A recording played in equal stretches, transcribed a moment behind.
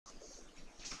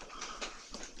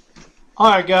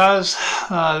Alright guys,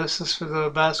 this is for the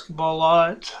basketball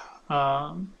lot.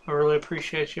 I really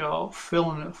appreciate y'all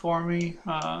filling it for me.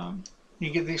 You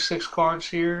get these 6 cards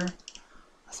here.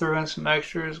 I threw in some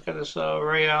extras. Got this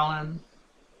Ray Allen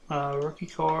rookie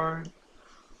card,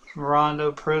 some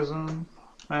Rondo Prism.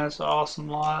 Man, it's an awesome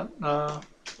lot.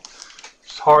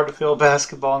 It's hard to fill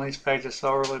basketball in these pages,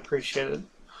 so I really appreciate it.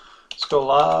 Let's go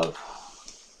live.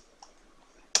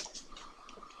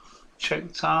 Check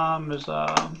the time is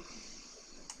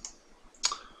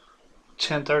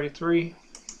 10:33.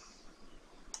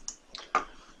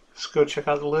 Let's go check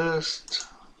out the list.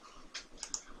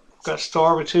 Got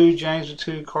Star with 2, James with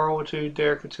 2, Carl with 2,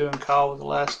 Derek with 2, and Kyle with the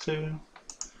last 2.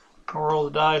 I'll roll the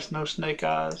dice, no snake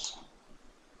eyes.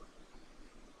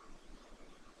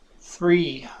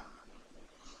 3.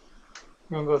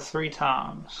 We're going to go 3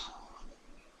 times.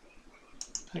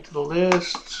 Back to the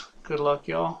list. Good luck,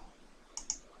 y'all.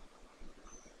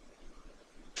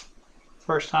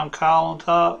 First time Kyle on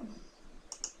top.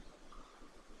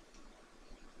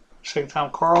 Second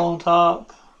time Carl on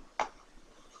top.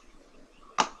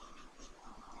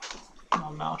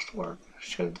 My mouse to work.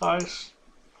 Check the dice.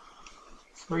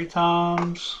 3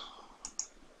 times.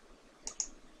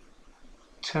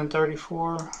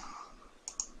 10:34.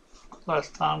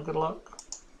 Last time. Good luck.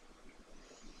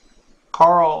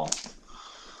 Carl,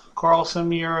 send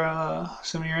me your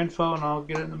info and I'll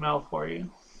get it in the mail for you.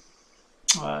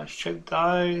 Let's check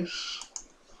dice.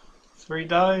 3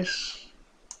 dice.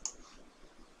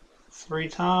 3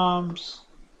 times.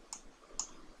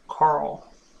 Carl.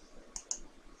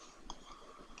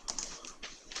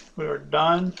 We are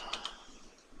done.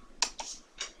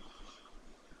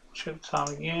 Check the time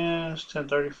again. It's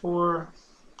 10:34.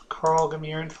 Carl, give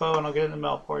me your info and I'll get it in the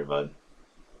mail for you, bud.